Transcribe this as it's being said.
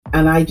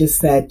And I just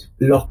said,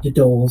 lock the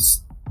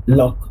doors,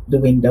 lock the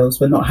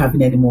windows. We're not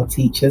having any more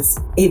teachers.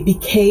 It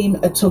became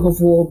a tug of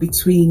war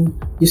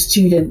between the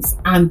students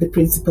and the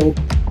principal.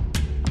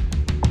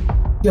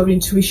 Your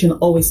intuition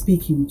always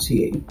speaking to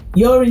you.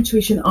 Your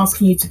intuition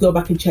asking you to go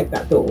back and check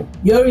that door.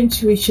 Your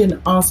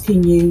intuition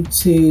asking you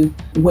to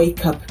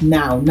wake up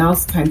now.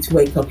 Now's the time to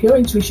wake up. Your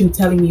intuition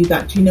telling you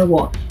that, you know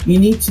what, you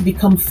need to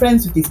become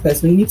friends with this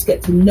person. You need to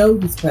get to know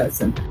this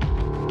person.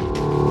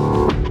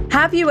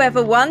 Have you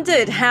ever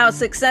wondered how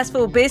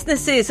successful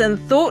businesses and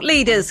thought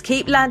leaders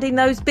keep landing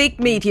those big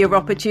media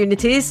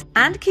opportunities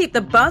and keep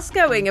the buzz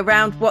going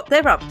around what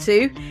they're up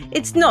to?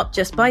 It's not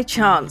just by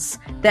chance.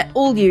 They're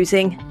all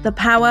using the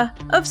power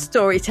of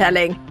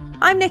storytelling.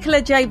 I'm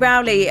Nicola J.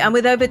 Rowley, and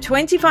with over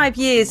 25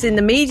 years in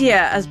the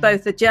media as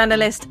both a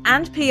journalist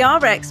and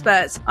PR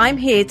expert, I'm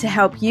here to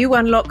help you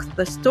unlock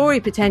the story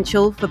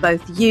potential for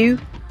both you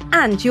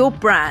and your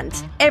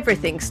brand.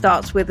 Everything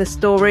starts with a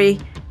story.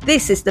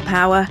 This is the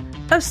Power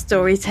of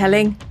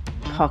Storytelling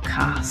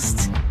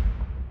podcast.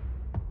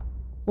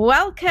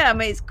 Welcome.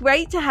 It's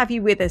great to have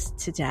you with us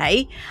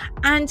today.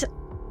 And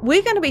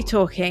we're going to be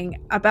talking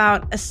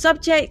about a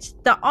subject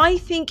that I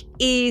think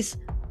is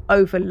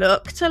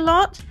overlooked a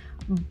lot,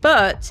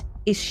 but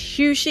is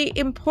hugely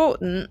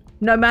important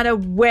no matter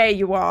where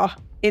you are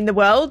in the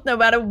world, no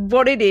matter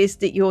what it is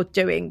that you're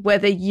doing,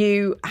 whether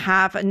you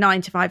have a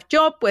 9-to-5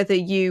 job, whether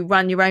you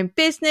run your own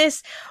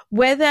business,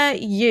 whether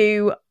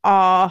you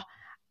are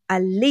a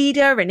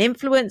leader, an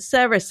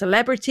influencer, a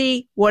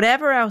celebrity,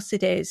 whatever else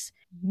it is.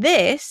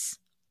 This,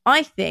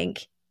 I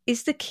think,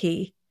 is the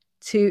key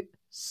to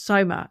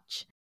so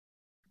much.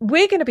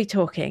 We're going to be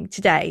talking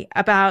today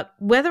about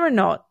whether or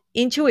not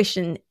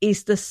intuition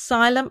is the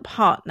silent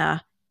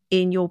partner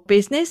in your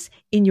business,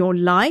 in your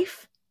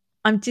life.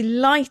 I'm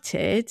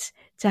delighted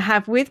to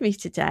have with me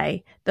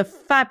today the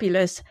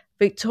fabulous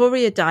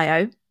Victoria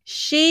Dioh.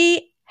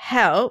 She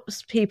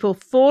helps people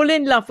fall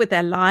in love with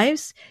their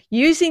lives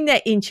using their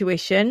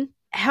intuition,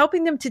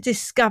 helping them to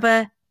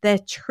discover their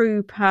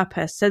true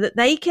purpose so that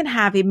they can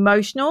have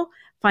emotional,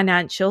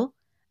 financial,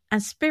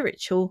 and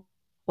spiritual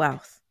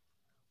wealth.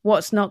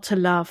 What's not to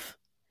love?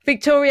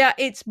 Victoria,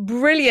 it's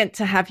brilliant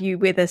to have you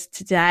with us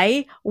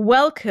today.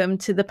 Welcome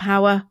to the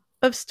Power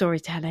of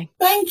Storytelling.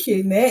 Thank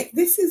you, Nick.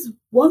 This is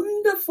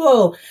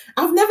wonderful.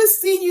 I've never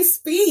seen you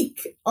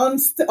speak on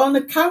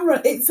a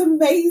camera. It's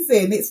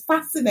amazing. It's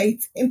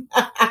fascinating.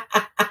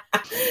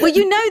 Well,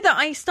 you know that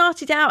I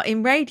started out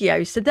in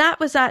radio. So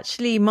that was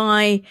actually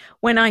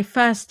when I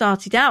first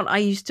started out, I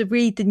used to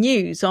read the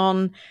news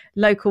on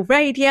local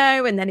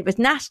radio, and then it was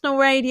national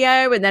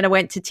radio, and then I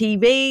went to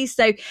TV.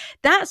 So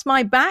that's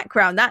my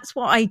background. That's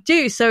what I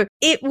do. So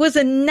it was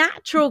a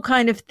natural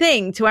kind of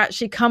thing to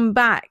actually come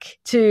back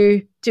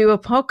to do a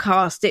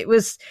podcast. It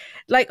was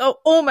like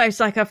almost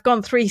like I've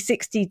gone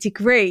 360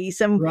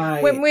 degrees. And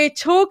when we're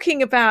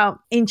talking about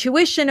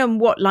intuition and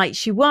what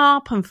lights you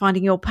up and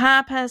finding your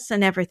purpose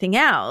and everything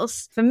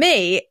else, for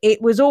me, it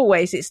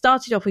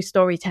started off with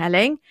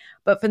storytelling.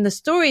 But from the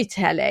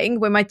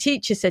storytelling, when my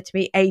teacher said to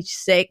me, age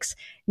 6,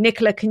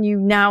 Nicola, can you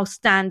now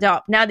stand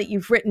up? Now that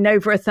you've written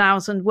over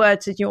 1,000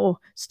 words in your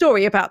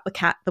story about the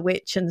cat, the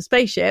witch and the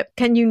spaceship,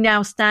 can you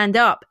now stand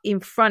up in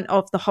front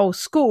of the whole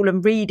school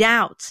and read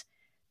out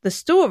the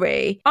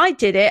story? I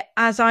did it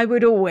as I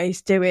would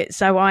always do it.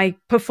 So I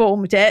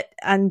performed it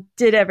and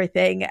did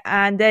everything.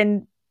 And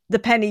then the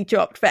penny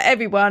dropped for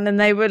everyone. And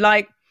they were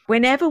like,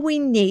 whenever we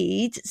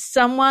need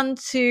someone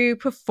to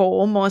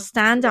perform or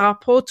stand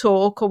up or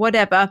talk or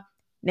whatever,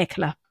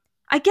 Nicola.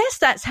 I guess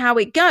that's how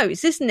it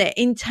goes, isn't it?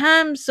 In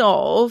terms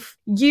of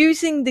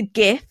using the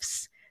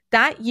gifts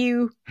that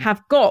you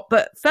have got.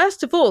 But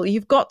first of all,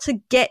 you've got to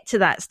get to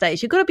that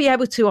stage. You've got to be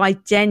able to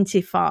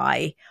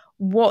identify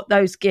what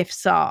those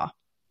gifts are.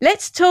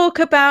 Let's talk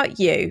about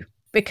you,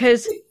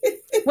 because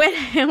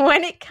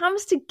when it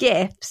comes to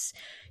gifts,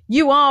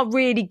 you are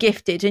really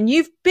gifted, and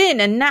you've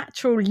been a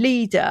natural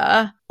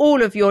leader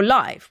all of your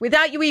life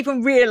without you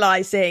even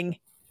realizing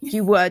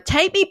you were.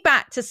 Take me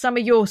back to some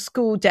of your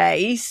school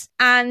days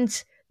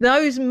and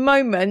those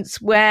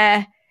moments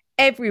where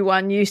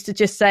everyone used to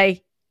just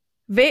say,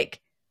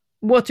 Vic,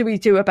 what do we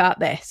do about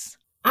this?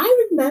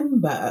 I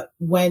remember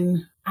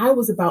when I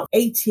was about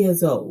 8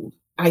 years old,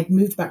 I'd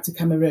moved back to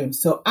Cameroon.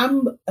 So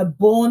I'm a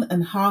born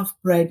and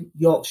half-bred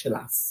Yorkshire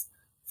lass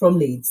from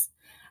Leeds.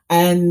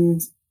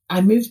 And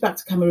I moved back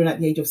to Cameroon at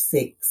the age of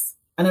 6.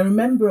 And I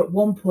remember at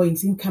one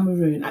point in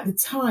Cameroon, at the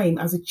time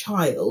as a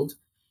child,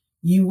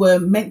 you were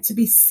meant to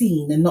be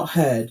seen and not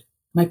heard.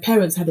 My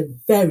parents had a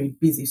very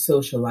busy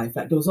social life.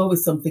 Like there was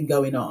always something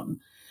going on.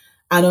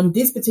 And on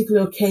this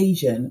particular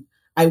occasion,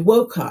 I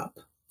woke up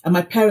and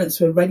my parents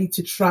were ready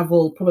to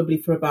travel probably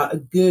for about a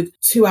good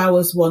 2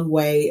 hours one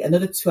way,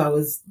 another 2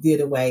 hours the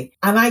other way.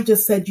 And I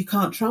just said, you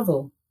can't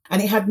travel.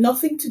 And it had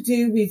nothing to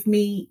do with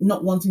me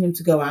not wanting them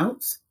to go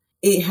out.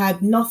 It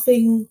had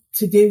nothing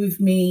to do with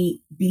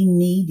me being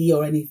needy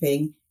or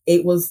anything.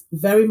 It was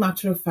very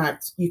matter of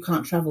fact, you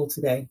can't travel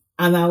today.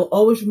 And I'll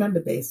always remember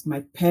this.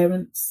 My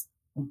parents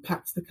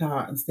unpacked the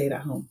car and stayed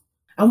at home.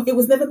 And it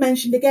was never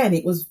mentioned again.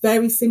 It was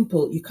very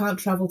simple. You can't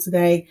travel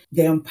today.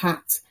 They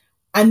unpacked.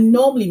 And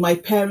normally my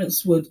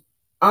parents would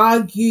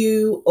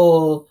argue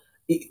or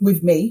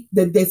with me,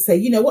 they'd say,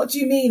 you know, what do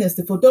you mean? And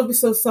stuff, or don't be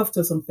so soft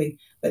or something.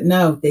 But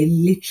no, they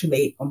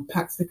literally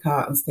unpacked the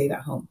car and stayed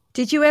at home.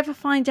 Did you ever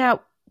find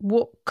out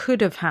what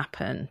could have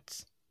happened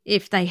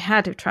if they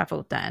had have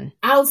travelled then?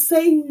 I'll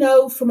say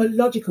no from a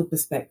logical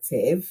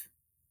perspective.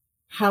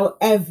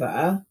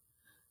 However,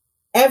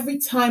 every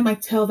time I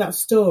tell that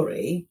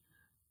story,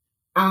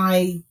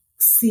 I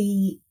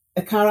see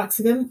a car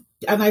accident,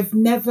 and I've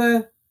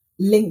never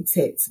linked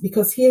it,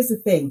 because here's the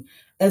thing.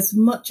 As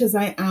much as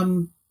I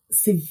am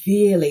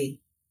severely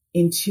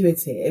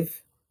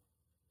intuitive,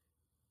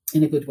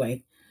 in a good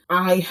way,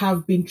 I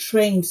have been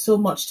trained so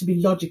much to be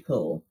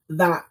logical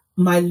that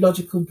my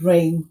logical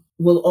brain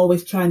will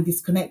always try and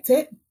disconnect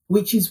it,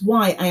 which is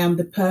why I am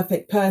the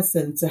perfect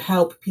person to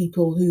help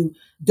people who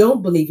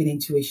don't believe in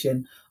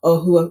intuition, or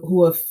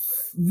who are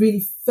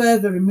really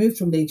further removed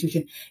from the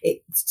intuition,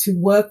 to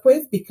work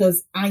with,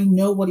 because I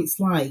know what it's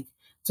like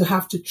to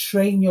have to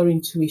train your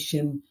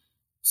intuition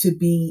to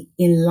be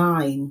in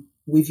line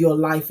with your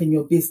life and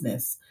your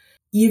business.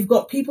 You've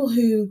got people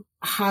who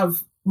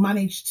have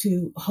managed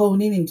to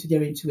hone in into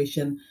their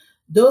intuition.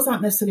 Those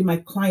aren't necessarily my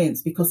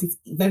clients, because it's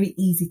very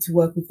easy to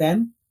work with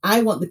them.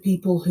 I want the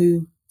people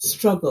who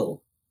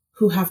struggle,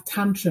 who have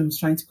tantrums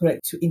trying to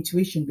correct to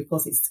intuition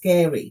because it's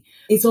scary.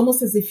 It's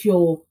almost as if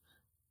you're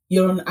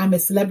on I'm a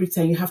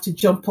Celebrity and you have to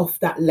jump off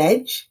that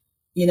ledge.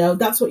 You know,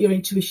 that's what your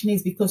intuition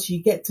is, because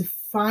you get to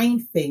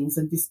find things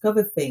and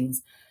discover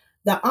things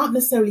that aren't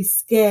necessarily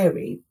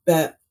scary,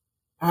 but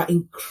are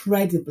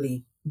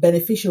incredibly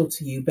beneficial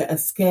to you, but are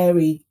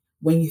scary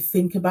when you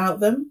think about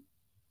them.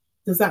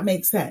 Does that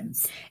make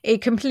sense?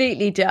 It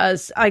completely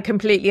does. I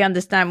completely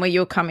understand where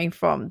you're coming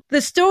from.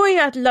 The story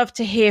I'd love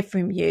to hear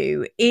from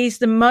you is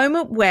the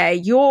moment where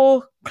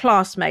your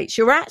classmates,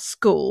 you're at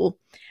school,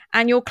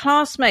 and your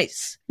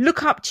classmates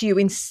look up to you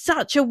in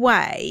such a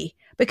way,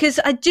 because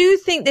I do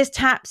think this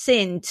taps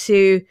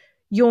into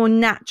your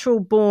natural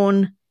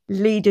born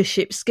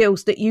leadership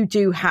skills that you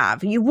do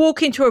have. You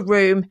walk into a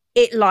room,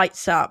 it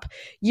lights up.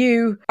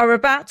 You are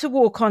about to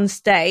walk on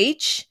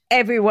stage.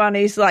 Everyone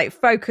is like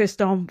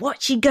focused on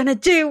what's she going to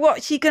do,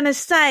 what's she going to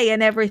say,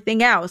 and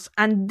everything else.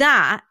 And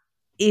that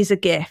is a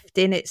gift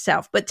in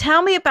itself. But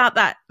tell me about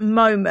that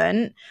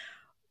moment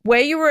where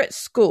you were at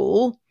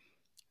school,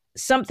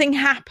 something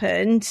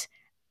happened,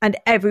 and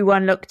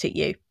everyone looked at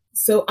you.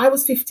 So I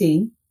was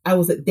 15. I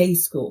was at day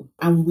school,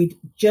 and we'd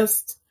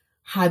just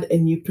had a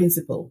new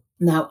principal.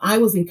 Now, I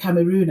was in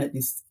Cameroon at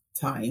this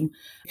time.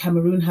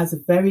 Cameroon has a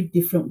very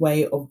different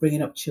way of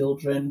bringing up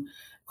children.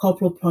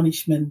 Corporal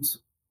punishment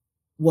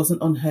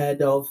wasn't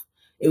unheard of.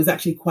 It was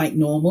actually quite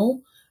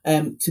normal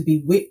to be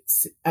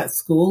whipped at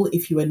school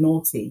if you were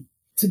naughty.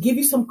 To give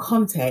you some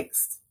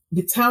context,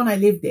 the town I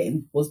lived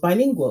in was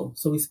bilingual,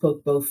 so we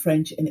spoke both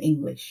French and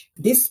English.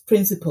 This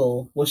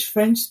principal was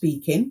French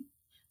speaking,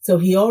 so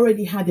he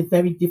already had a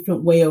very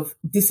different way of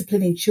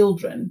disciplining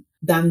children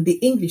than the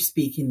English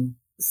speaking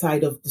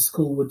side of the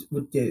school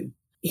would do.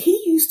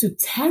 He used to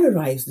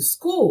terrorize the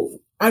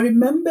school. I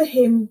remember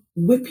him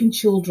whipping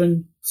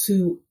children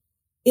to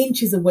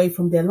inches away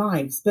from their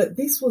lives, but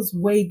this was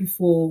way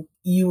before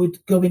you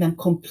would go in and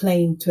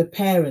complain to a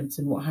parent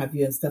and what have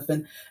you and stuff.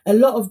 And a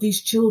lot of these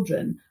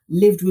children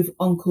lived with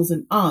uncles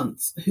and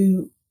aunts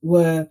who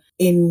were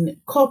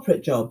in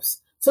corporate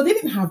jobs, so they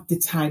didn't have the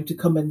time to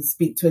come and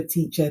speak to a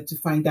teacher to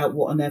find out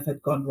what on earth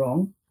had gone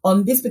wrong.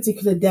 On this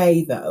particular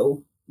day,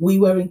 though, we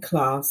were in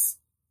class,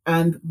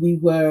 and we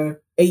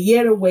were a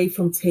year away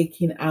from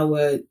taking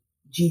our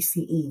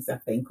GCEs, I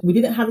think. We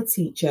didn't have a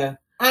teacher,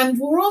 and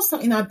we were all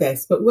sat in our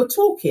desks, but we were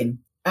talking.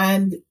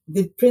 And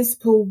the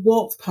principal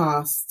walked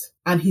past,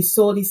 and he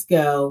saw this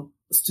girl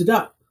stood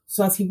up.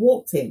 So as he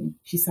walked in,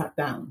 she sat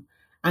down.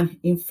 And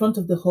in front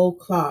of the whole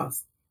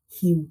class,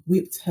 he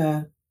whipped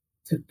her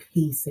to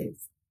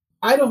pieces.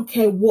 I don't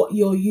care what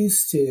you're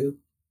used to,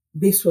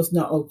 this was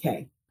not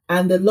okay.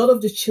 And a lot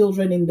of the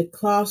children in the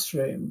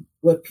classroom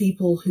were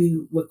people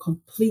who were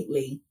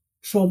completely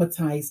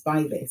traumatized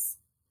by this.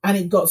 And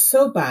it got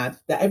so bad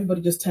that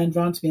everybody just turned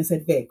around to me and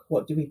said, Vic,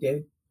 what do we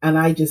do? And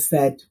I just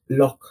said,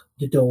 lock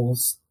the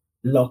doors,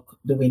 lock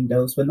the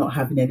windows. We're not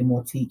having any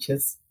more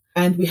teachers.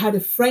 And we had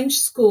a French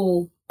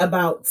school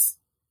about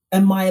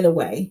a mile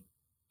away.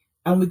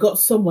 And we got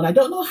someone, I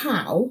don't know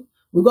how,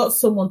 we got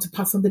someone to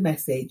pass on the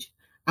message,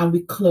 and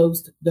we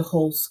closed the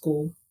whole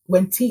school.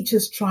 When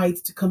teachers tried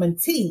to come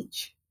and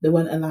teach, they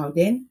weren't allowed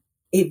in.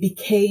 It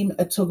became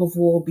a tug of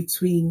war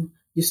between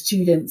the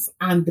students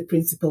and the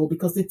principal,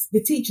 because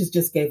the teachers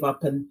just gave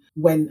up and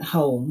went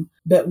home.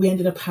 But we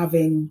ended up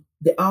having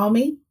the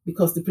army,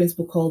 because the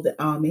principal called the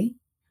army.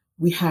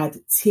 We had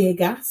tear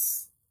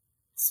gas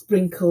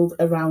sprinkled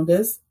around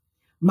us.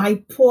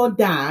 My poor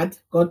dad,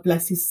 God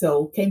bless his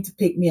soul, came to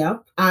pick me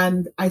up,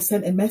 and I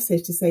sent a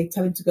message to say,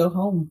 tell him to go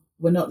home.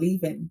 We're not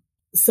leaving.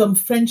 Some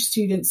French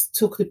students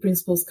took the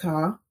principal's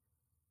car,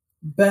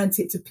 burnt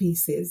it to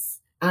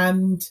pieces,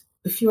 and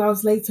a few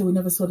hours later, we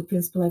never saw the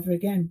principal ever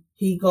again.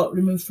 He got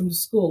removed from the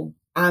school.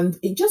 And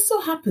it just so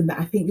happened that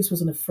I think this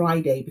was on a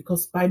Friday,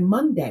 because by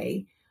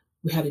Monday,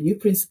 we had a new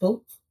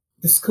principal.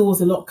 The school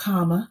was a lot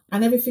calmer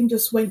and everything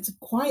just went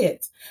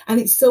quiet. And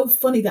it's so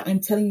funny that I'm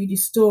telling you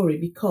this story,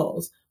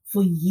 because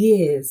for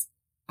years,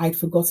 I'd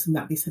forgotten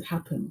that this had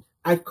happened.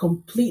 I'd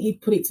completely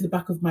put it to the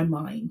back of my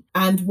mind.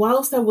 And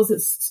whilst I was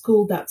at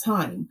school that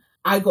time,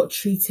 I got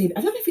treated,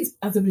 I don't know if it's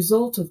as a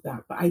result of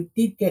that, but I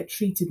did get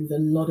treated with a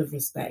lot of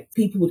respect.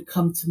 People would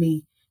come to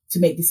me to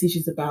make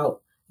decisions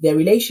about their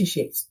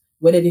relationships,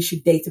 whether they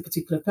should date a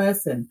particular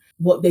person,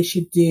 what they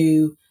should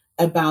do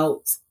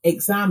about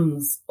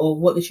exams, or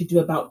what they should do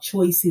about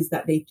choices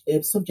that they,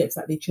 subjects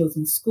that they chose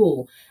in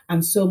school,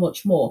 and so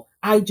much more.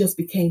 I just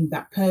became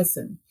that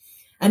person.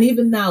 And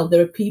even now,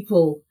 there are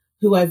people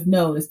who I've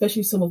known,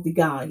 especially some of the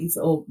guys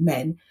or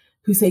men,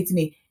 who say to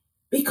me,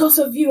 because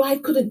of you, I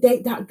couldn't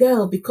date that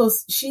girl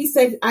because she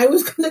said I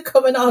was going to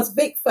come and ask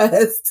Vic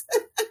first.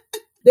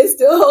 They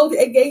still hold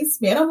it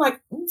against me. And I'm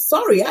like,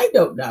 sorry, I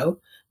don't know.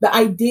 But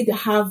I did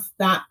have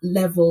that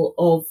level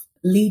of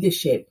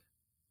leadership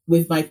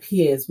with my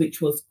peers,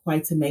 which was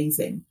quite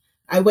amazing.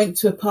 I went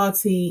to a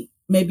party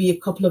maybe a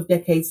couple of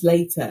decades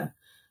later,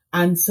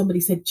 and somebody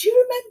said, do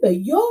you remember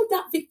you're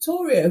that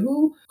Victoria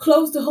who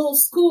closed the whole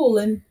school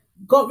and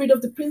got rid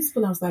of the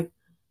principal? I was like,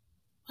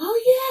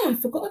 oh yeah, I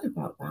forgot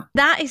about that.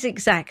 That is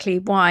exactly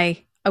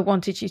why I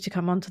wanted you to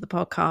come onto the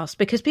podcast,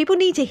 because people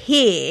need to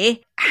hear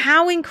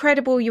how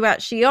incredible you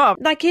actually are.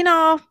 Like in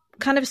our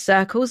kind of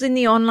circles in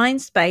the online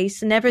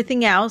space and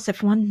everything else,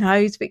 everyone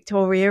knows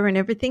Victoria and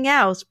everything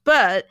else,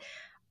 but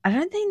I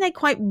don't think they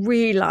quite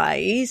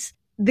realize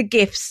the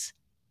gifts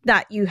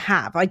that you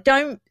have. I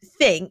don't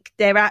think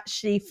they're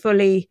actually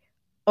fully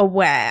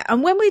aware.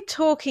 And when we're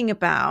talking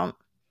about,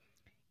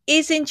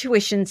 is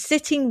intuition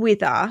sitting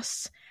with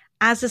us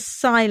as a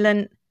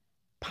silent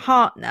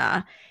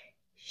partner,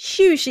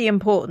 hugely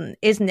important,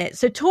 isn't it?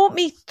 So talk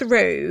me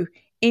through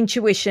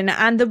intuition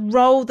and the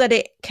role that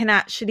it can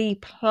actually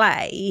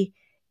play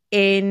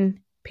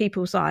in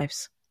people's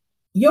lives.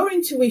 Your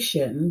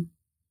intuition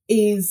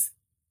is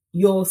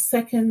your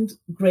second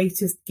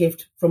greatest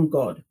gift from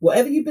God.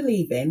 Whatever you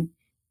believe in,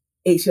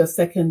 it's your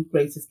second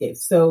greatest gift.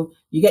 So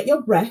you get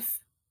your breath,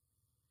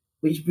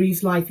 which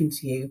breathes life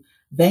into you.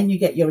 Then you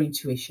get your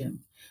intuition,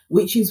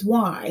 which is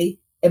why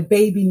a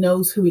baby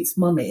knows who its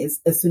mum is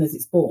as soon as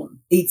it's born.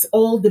 It's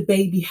all the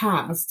baby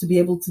has to be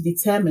able to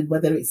determine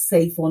whether it's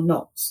safe or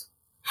not.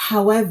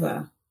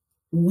 However,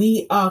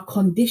 we are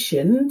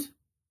conditioned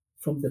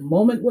from the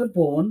moment we're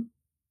born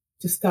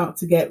to start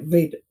to get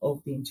rid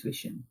of the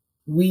intuition.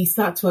 We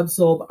start to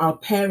absorb our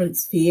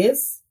parents'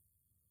 fears,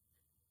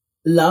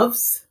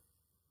 loves.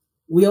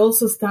 We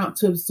also start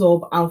to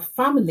absorb our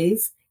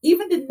families,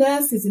 even the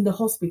nurses in the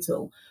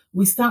hospital.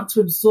 We start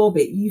to absorb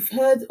it. You've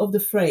heard of the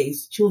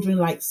phrase, children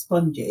like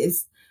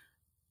sponges.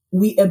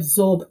 We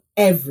absorb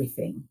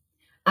everything.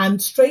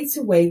 And straight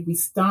away, we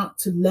start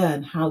to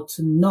learn how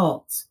to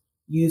not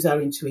use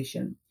our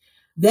intuition.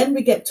 Then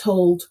we get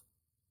told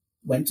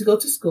when to go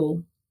to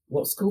school,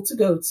 what school to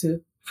go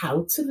to,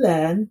 how to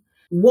learn,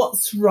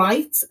 what's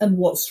right and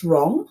what's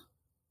wrong.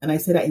 And I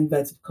say that in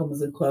inverted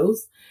commas and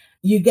quotes.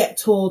 You get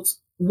taught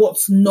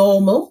what's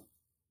normal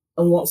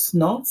and what's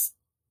not.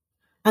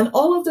 And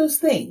all of those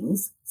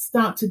things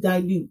start to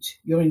dilute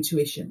your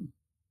intuition.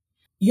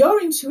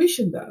 Your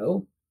intuition,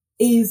 though,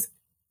 is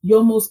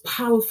your most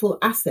powerful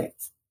asset,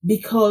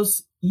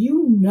 because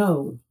you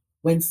know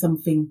when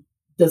something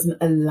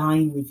doesn't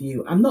align with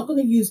you. I'm not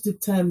going to use the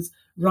terms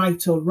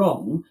right or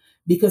wrong,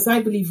 because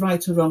I believe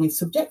right or wrong is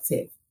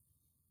subjective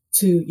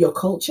to your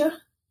culture,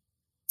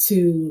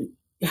 to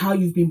how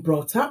you've been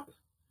brought up,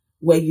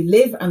 where you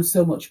live, and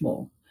so much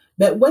more.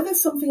 But whether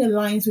something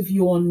aligns with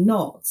you or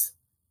not,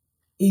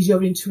 is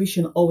your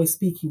intuition always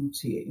speaking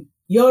to you?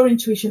 Your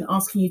intuition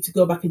asking you to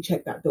go back and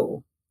check that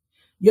door.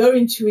 Your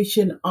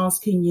intuition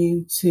asking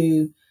you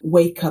to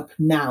wake up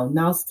now.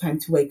 Now's the time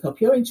to wake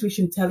up. Your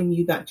intuition telling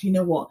you that, you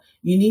know what,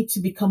 you need to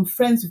become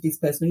friends with this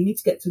person, or you need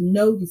to get to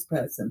know this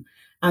person,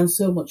 and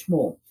so much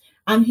more.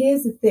 And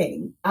here's the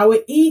thing, our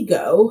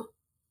ego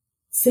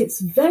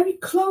sits very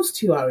close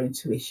to our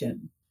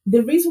intuition.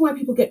 The reason why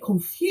people get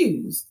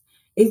confused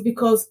is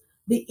because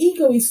the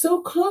ego is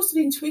so close to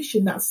the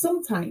intuition that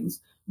sometimes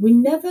we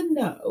never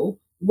know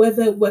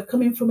whether we're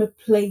coming from a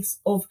place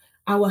of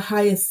our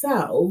higher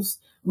selves,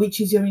 which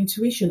is your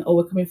intuition, or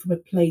we're coming from a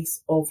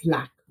place of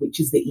lack, which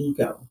is the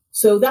ego.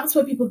 So that's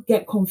where people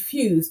get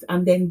confused,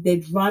 and then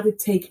they'd rather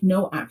take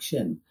no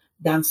action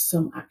than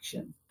some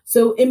action.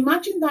 So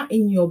imagine that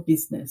in your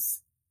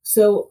business.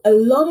 So a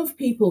lot of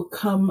people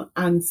come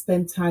and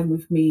spend time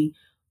with me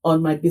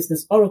on my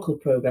Business Oracle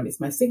program. It's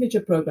my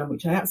signature program,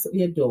 which I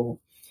absolutely adore.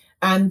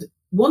 And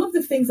one of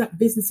the things that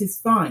businesses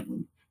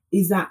find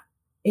is that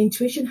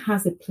intuition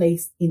has a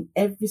place in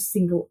every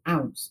single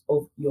ounce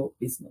of your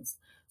business.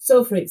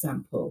 So, for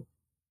example,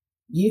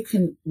 you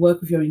can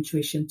work with your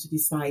intuition to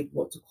decide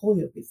what to call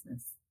your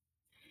business.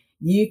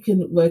 You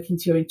can work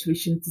into your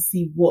intuition to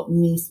see what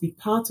needs to be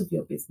part of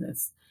your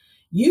business.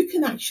 You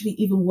can actually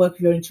even work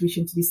with your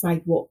intuition to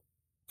decide what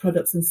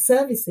products and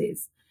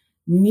services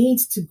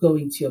needs to go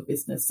into your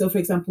business. So, for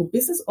example,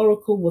 Business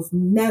Oracle was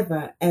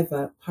never,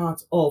 ever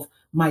part of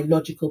my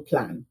logical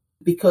plan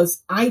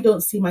because I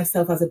don't see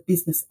myself as a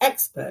business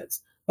expert,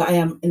 but I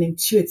am an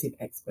intuitive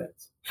expert.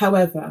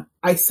 However,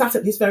 I sat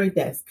at this very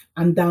desk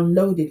and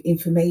downloaded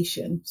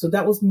information. So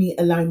that was me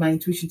allowing my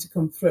intuition to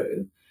come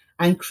through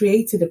and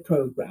created a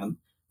program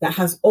that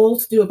has all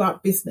to do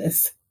about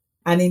business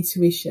and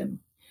intuition.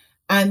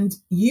 And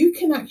you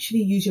can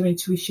actually use your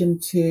intuition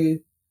to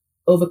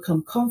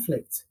overcome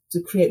conflict,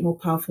 to create more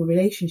powerful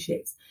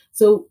relationships.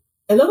 So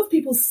a lot of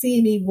people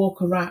see me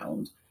walk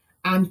around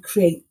and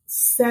create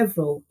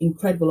several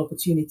incredible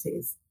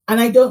opportunities. And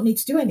I don't need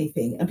to do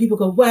anything. And people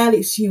go, well,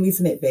 it's you,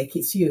 isn't it, Vic?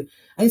 It's you.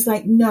 And it's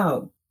like,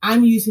 no,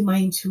 I'm using my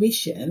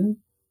intuition.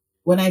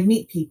 When I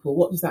meet people,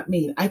 what does that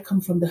mean? I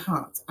come from the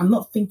heart. I'm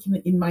not thinking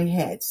in my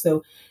head.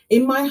 So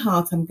in my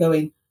heart, I'm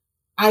going,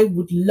 I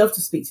would love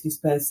to speak to this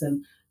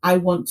person. I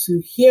want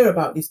to hear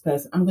about this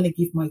person. I'm going to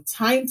give my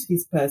time to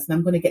this person.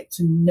 I'm going to get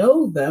to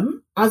know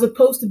them as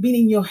opposed to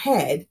being in your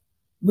head,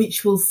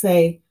 which will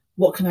say,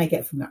 what can I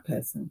get from that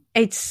person?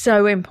 It's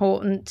so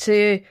important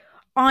to,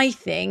 I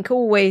think,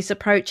 always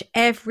approach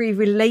every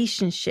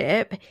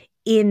relationship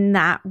in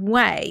that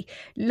way.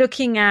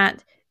 Looking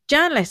at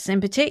journalists in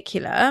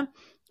particular,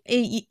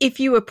 if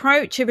you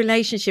approach a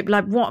relationship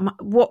like,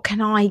 what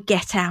can I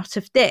get out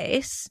of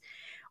this?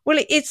 Well,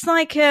 it's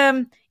like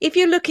if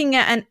you're looking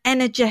at an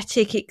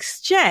energetic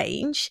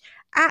exchange,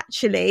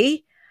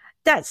 actually,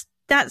 that's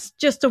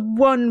just a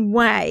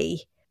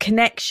one-way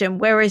connection.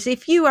 Whereas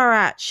if you are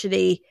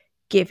actually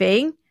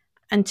giving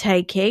and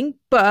taking,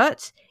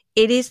 but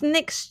it is an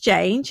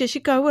exchange as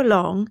you go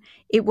along,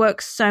 it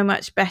works so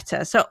much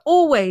better. So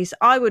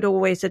I would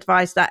always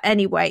advise that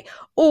anyway.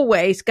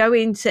 Always go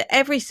into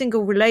every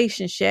single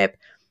relationship.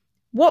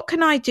 What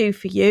can I do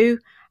for you?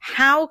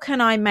 How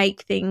can I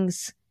make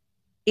things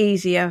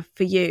easier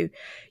for you?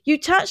 You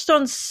touched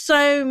on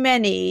so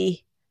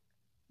many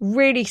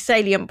really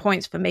salient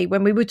points for me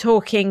when we were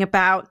talking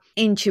about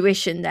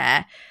intuition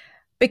there,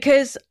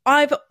 because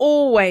I've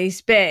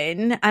always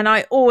been, and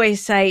I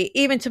always say,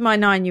 even to my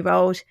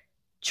 9-year-old,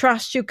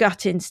 trust your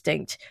gut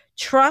instinct.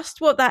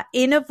 Trust what that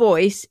inner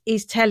voice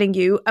is telling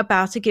you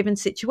about a given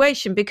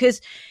situation,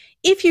 because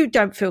if you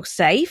don't feel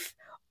safe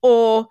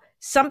or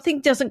something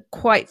doesn't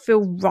quite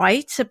feel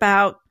right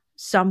about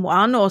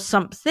someone or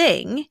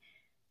something,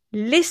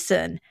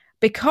 listen,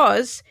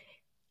 because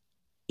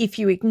if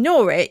you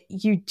ignore it,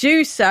 you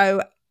do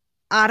so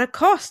at a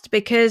cost,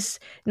 because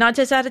 9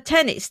 times out of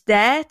 10, it's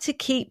there to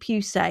keep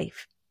you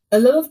safe. A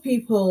lot of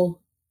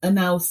people are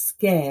now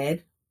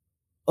scared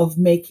of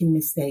making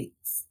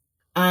mistakes.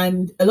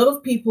 And a lot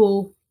of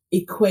people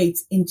equate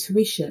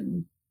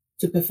intuition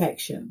to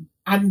perfection.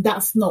 And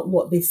that's not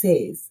what this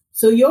is.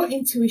 So your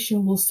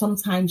intuition will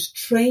sometimes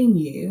train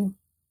you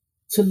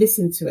to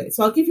listen to it.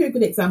 So I'll give you a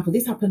good example.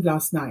 This happened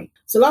last night.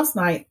 So last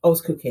night I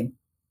was cooking.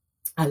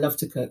 I love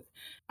to cook.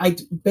 I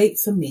baked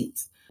some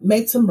meat,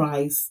 made some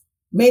rice,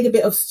 made a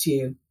bit of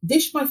stew,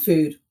 dished my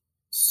food,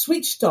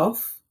 switched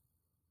off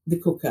the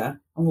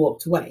cooker and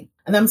walked away.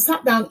 And I'm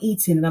sat down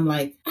eating and I'm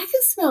like, I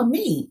can smell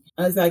meat.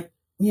 I was like,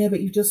 yeah,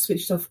 but you've just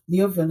switched off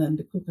the oven and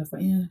the cooker. I was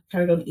like, yeah,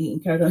 carried on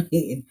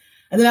eating.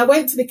 And then I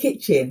went to the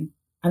kitchen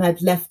and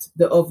I'd left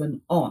the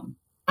oven on.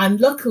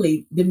 And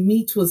luckily the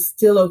meat was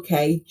still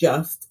okay,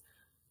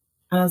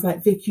 and I was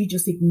like, Vic, you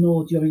just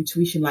ignored your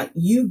intuition. Like,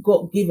 you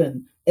got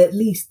given at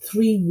least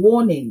 3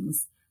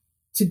 warnings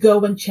to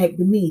go and check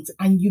the meat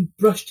and you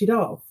brushed it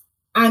off.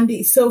 And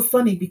it's so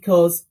funny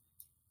because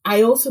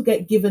I also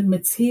get given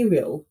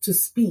material to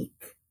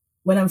speak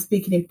when I'm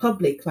speaking in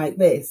public like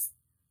this.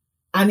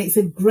 And it's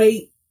a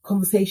great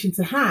conversation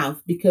to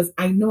have because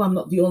I know I'm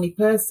not the only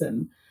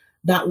person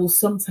that will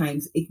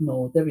sometimes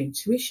ignore their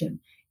intuition.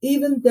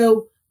 Even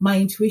though my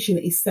intuition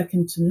is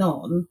second to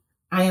none,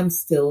 I am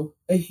still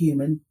a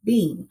human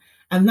being.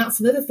 And that's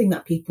another thing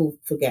that people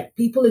forget.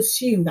 People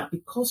assume that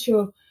because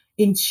you're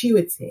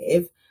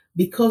intuitive,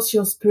 because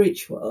you're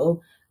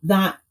spiritual,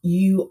 that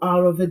you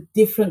are of a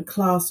different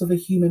class of a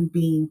human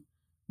being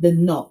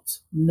than not.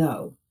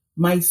 No.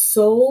 My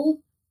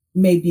soul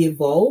may be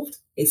evolved.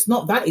 It's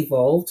not that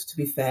evolved, to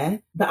be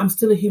fair, but I'm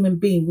still a human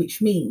being,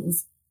 which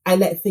means I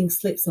let things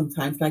slip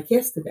sometimes, like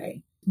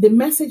yesterday. The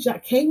message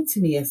that came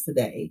to me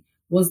yesterday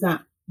was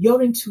that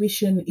your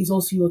intuition is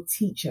also your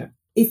teacher.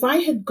 If I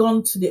had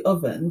gone to the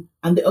oven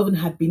and the oven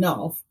had been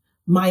off,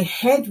 my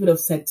head would have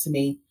said to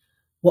me,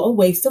 what a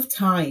waste of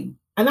time.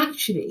 And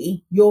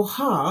actually, your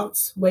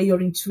heart, where your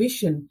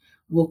intuition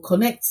will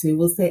connect to,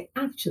 will say,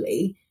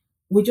 actually,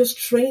 we're just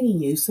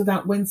training you so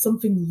that when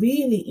something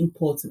really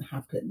important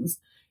happens,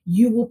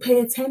 you will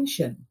pay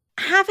attention.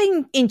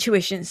 Having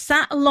intuition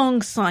sat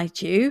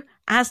alongside you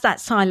as that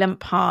silent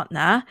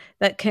partner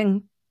that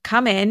can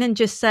come in and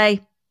just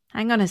say,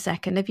 hang on a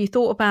second, have you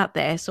thought about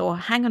this? Or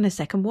hang on a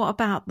second, what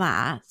about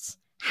that?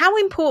 How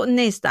important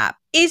is that?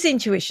 Is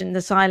intuition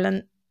the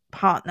silent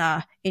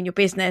partner in your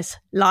business,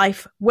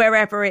 life,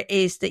 wherever it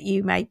is that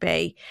you may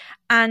be?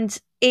 And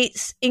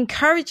it's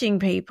encouraging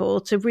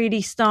people to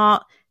really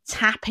start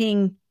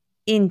tapping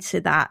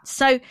into that.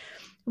 So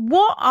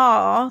what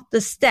are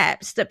the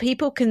steps that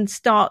people can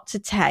start to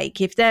take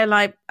if they're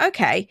like,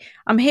 okay,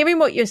 I'm hearing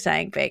what you're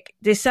saying, Vic.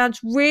 This sounds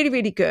really,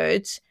 really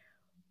good.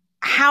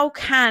 How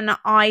can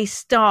I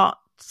start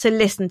to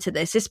listen to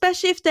this,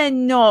 especially if they're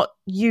not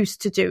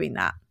used to doing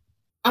that?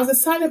 As a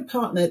silent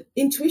partner,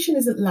 intuition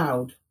isn't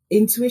loud.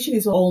 Intuition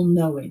is all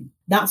knowing.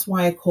 That's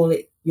why I call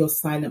it your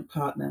silent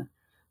partner.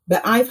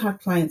 But I've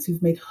had clients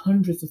who've made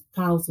hundreds of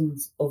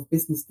thousands of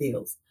business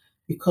deals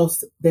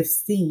because they've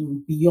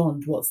seen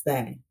beyond what's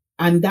there.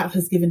 And that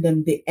has given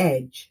them the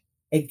edge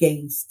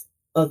against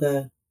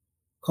other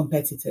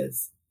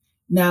competitors.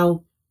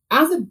 Now,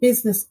 as a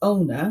business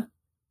owner,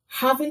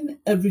 having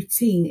a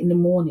routine in the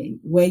morning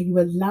where you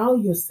allow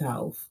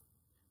yourself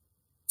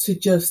to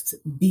just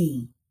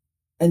be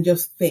and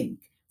just think.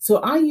 So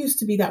I used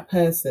to be that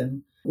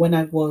person when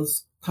I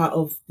was part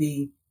of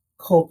the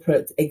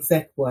corporate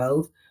exec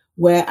world,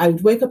 where I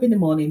would wake up in the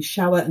morning,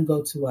 shower and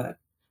go to work.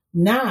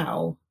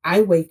 Now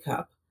I wake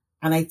up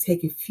and I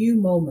take a few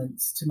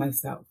moments to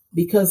myself,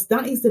 because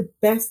that is the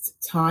best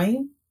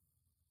time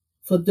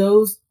for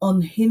those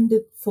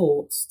unhindered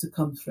thoughts to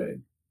come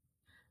through.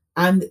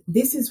 And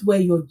this is where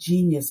your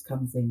genius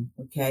comes in.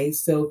 Okay.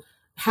 So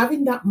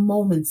having that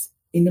moment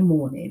in the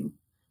morning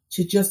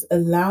to just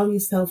allow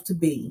yourself to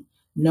be,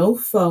 no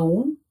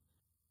phone,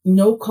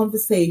 no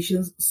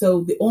conversations.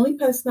 So the only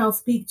person I'll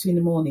speak to in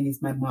the morning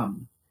is my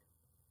mum.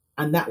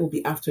 And that will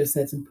be after a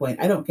certain point.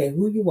 I don't care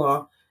who you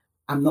are.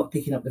 I'm not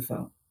picking up the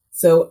phone.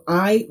 So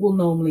I will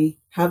normally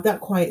have that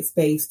quiet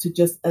space to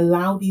just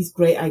allow these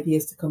great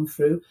ideas to come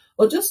through,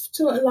 or just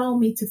to allow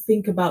me to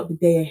think about the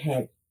day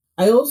ahead.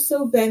 I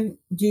also then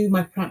do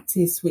my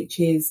practice, which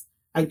is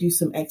I do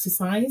some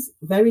exercise,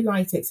 very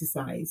light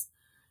exercise,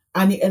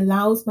 and it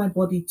allows my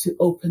body to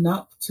open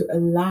up to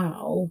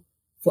allow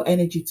for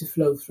energy to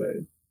flow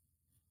through.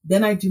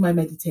 Then I do my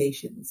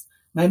meditations.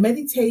 My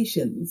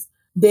meditations,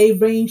 they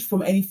range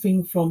from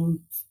anything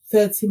from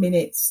 30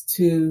 minutes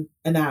to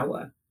an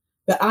hour.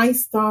 But I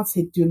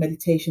started doing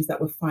meditations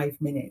that were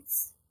 5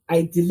 minutes.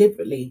 I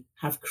deliberately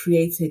have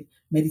created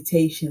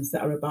meditations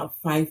that are about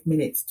 5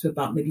 minutes to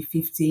about maybe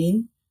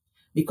 15,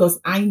 because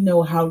I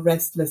know how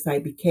restless I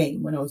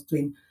became when I was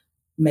doing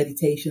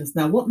meditations.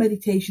 Now, what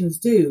meditations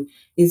do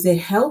is they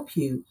help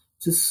you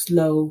to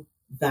slow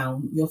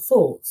down your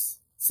thoughts.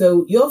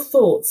 So your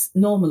thoughts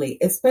normally,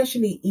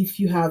 especially if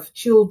you have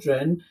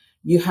children,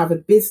 you have a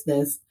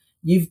business,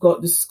 you've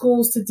got the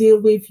schools to deal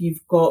with,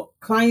 you've got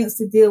clients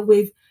to deal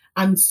with,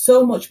 and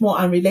so much more,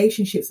 and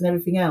relationships and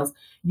everything else.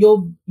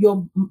 Your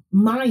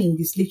mind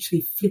is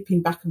literally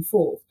flipping back and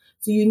forth.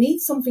 So you need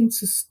something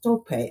to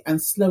stop it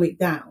and slow it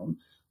down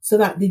so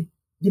that the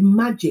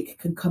magic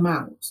can come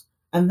out.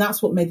 And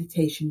that's what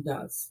meditation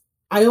does.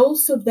 I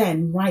also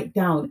then write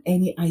down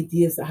any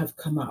ideas that have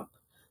come up.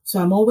 So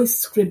I'm always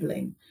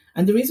scribbling.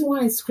 And the reason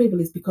why I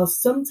scribble is because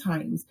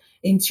sometimes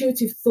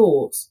intuitive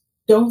thoughts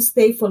don't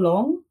stay for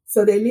long.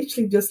 So they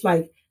literally just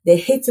like, they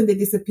hit and they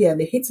disappear,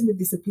 and they hit and they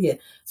disappear.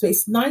 So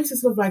it's nice to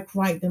sort of like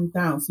write them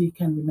down so you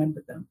can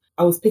remember them.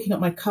 I was picking up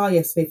my car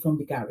yesterday from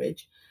the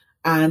garage,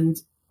 and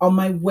on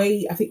my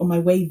way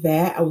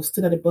there, I was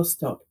stood at a bus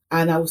stop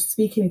and I was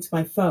speaking into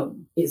my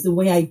phone. It's the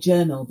way I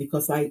journal,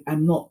 because I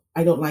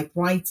don't like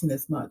writing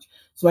as much.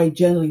 So I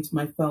journal into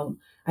my phone,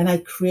 and I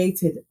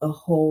created a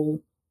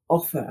whole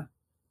offer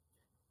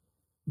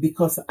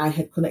because I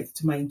had connected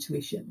to my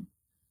intuition.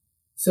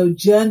 So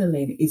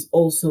journaling is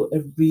also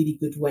a really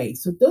good way.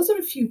 So those are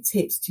a few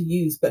tips to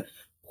use, but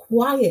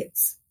quiet,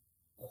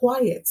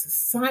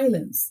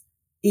 silence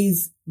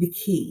is the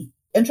key.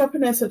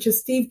 Entrepreneurs such as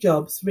Steve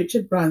Jobs,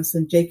 Richard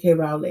Branson, J.K.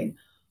 Rowling,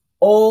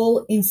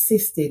 all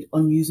insisted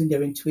on using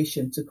their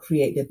intuition to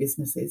create their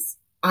businesses.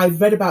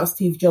 I've read about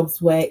Steve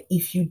Jobs where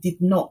if you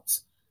did not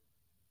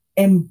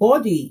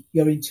embody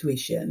your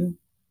intuition,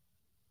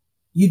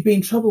 you'd be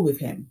in trouble with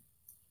him,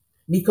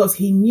 because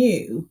he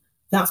knew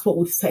that's what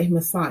would set him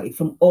aside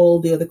from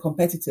all the other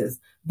competitors.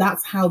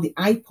 That's how the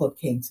iPod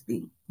came to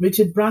be.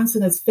 Richard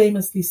Branson has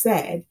famously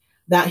said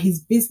that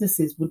his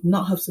businesses would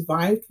not have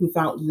survived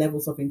without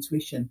levels of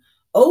intuition.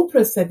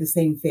 Oprah said the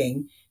same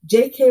thing.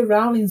 J.K.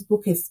 Rowling's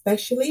book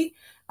especially,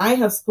 I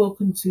have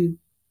spoken to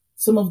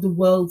some of the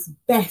world's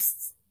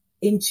best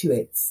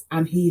intuits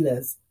and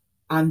healers,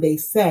 and they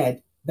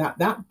said that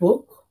that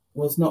book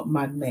was not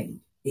man-made.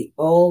 It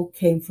all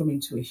came from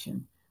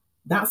intuition.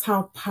 That's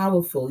how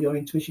powerful your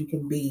intuition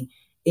can be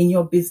in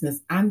your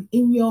business and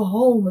in your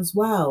home as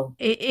well.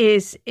 It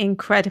is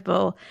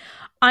incredible.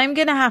 I'm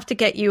going to have to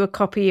get you a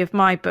copy of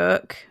my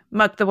book,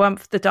 Mug the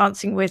Wumph, the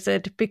Dancing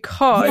Wizard,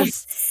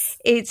 because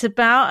it's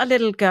about a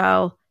little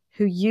girl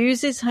who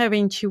uses her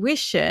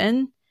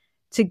intuition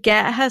to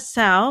get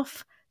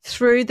herself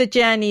through the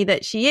journey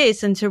that she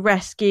is and to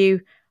rescue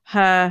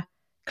her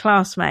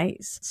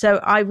classmates. So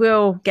I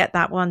will get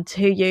that one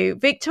to you.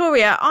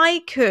 Victoria,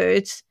 I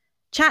could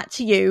chat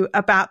to you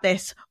about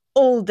this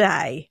all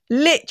day,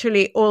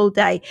 literally all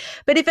day.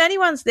 But if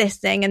anyone's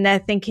listening and they're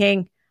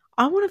thinking,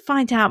 I want to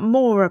find out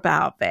more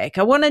about Vic.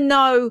 I want to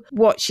know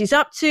what she's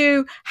up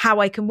to, how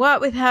I can work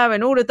with her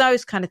and all of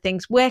those kind of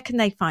things. Where can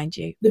they find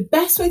you? The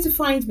best way to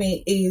find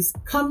me is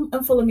come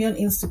and follow me on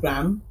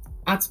Instagram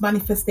at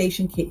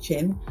Manifestation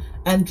Kitchen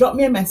and drop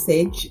me a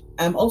message.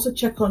 Also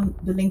check on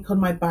the link on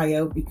my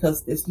bio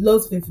because there's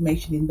loads of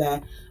information in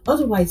there.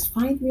 Otherwise,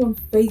 find me on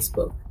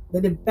Facebook.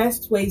 They're the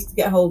best ways to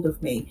get hold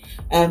of me.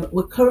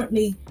 We're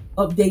currently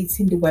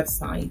updating the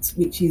website,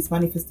 which is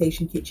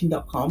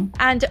manifestationkitchen.com.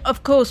 And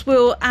of course,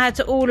 we'll add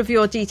all of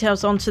your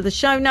details onto the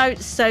show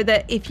notes so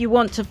that if you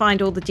want to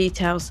find all the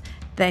details,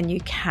 then you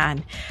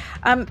can.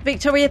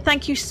 Victoria,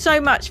 thank you so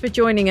much for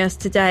joining us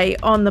today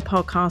on the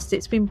podcast.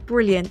 It's been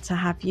brilliant to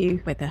have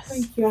you with us.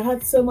 Thank you. I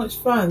had so much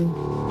fun.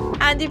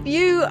 And if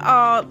you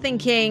are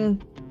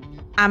thinking,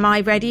 am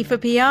I ready for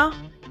PR?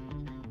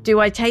 Do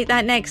I take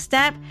that next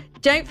step?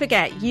 Don't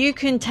forget, you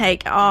can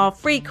take our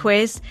free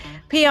quiz,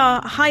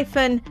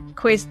 pr-quiz.com,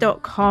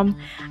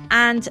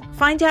 and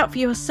find out for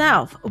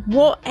yourself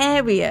what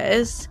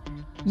areas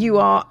you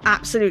are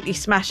absolutely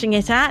smashing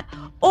it at,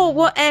 or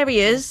what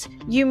areas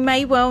you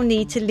may well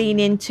need to lean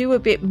into a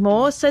bit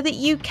more so that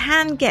you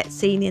can get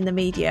seen in the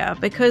media.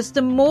 Because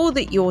the more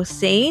that you're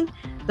seen,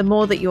 the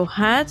more that you're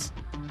heard,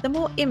 the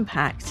more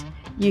impact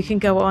you can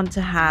go on to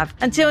have.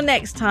 Until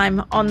next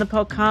time on the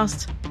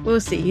podcast,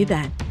 we'll see you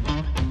then.